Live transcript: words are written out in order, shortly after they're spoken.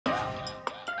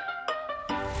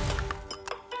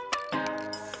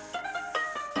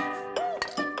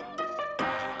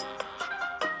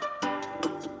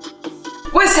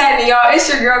What's happening, y'all? It's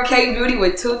your girl K Beauty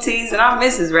with 2 T's, and I'm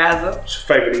Mrs. Razzle. It's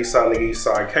your favorite East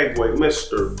side K-boy,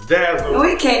 Mr. Dazzle. And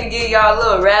we came to give y'all a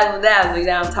little razzle dazzle, you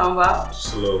know what I'm talking about?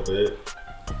 Just a little bit.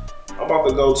 I'm about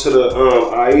to go to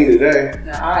the IE today.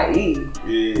 The IE?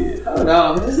 Yeah. Hold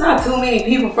on, there's not too many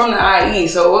people from the IE,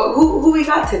 so who we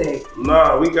got today?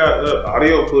 Nah, we got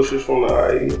audio pushers from the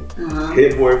IE,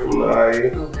 Hit Boy from the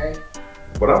IE. Okay.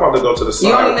 But I'm about to go to the side.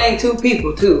 You only named 2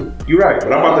 people, too. You're right,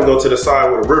 but I'm about to go to the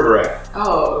side where the river at.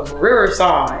 Oh,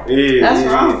 Riverside. Yeah, That's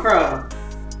where I'm from.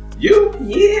 You?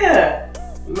 Yeah.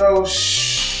 No,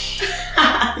 shh.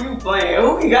 You playing.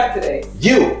 Who we got today?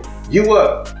 You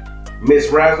up,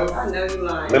 Miss Razzle. I know you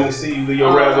lying. Let me see you do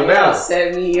your razzle y'all down.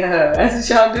 set me up. That's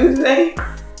what y'all do today?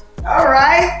 All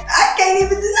right. I can't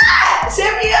even deny it.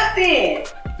 Set me up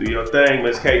then. Do your thing,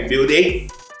 Miss K Beauty.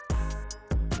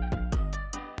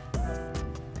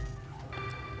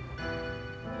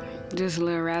 Just a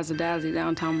little razzle-dazzle that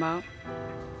I'm talking about.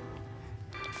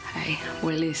 Hey,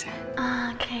 well listen.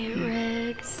 Okay,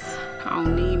 Riggs. I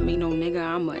don't need me no nigga,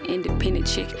 I'm an independent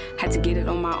chick. Had to get it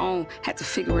on my own, had to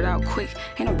figure it out quick.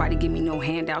 Ain't nobody give me no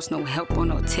handouts, no help or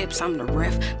no tips. I'm the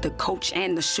ref, the coach,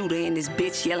 and the shooter in this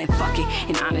bitch yelling fuck it.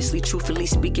 And honestly, truthfully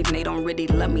speaking, they don't really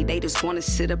love me. They just wanna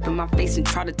sit up in my face and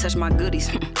try to touch my goodies.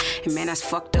 And man, that's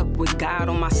fucked up. With God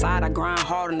on my side, I grind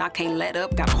hard and I can't let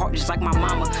up. Got a heart just like my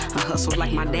mama, I hustle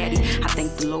like my daddy. I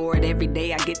thank the Lord every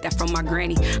day, I get that from my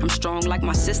granny. I'm strong like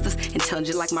my sisters,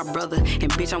 intelligent like my brother.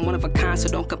 And bitch, I'm one of a kind, so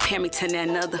don't compare me to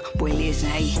another. Boy, listen,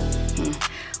 hey.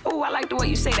 Oh, I like the way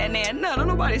you say that now another.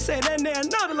 Nobody say that now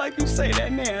another like you say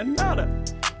that now another.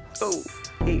 Oh,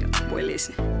 yeah, boy,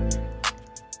 listen.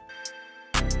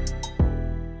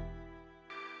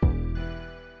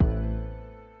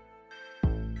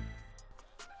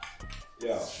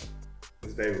 Yeah,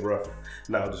 it's David Ruffin.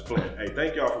 No, just playing. Hey,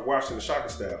 thank y'all for watching the Shaka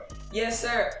Style. Yes,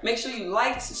 sir. Make sure you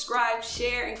like, subscribe,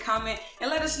 share, and comment, and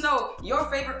let us know your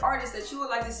favorite artist that you would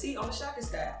like to see on the Shaka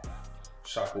Style.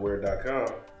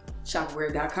 Shakaware.com.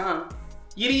 Shakaware.com.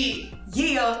 Yiddy.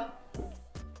 Yeah.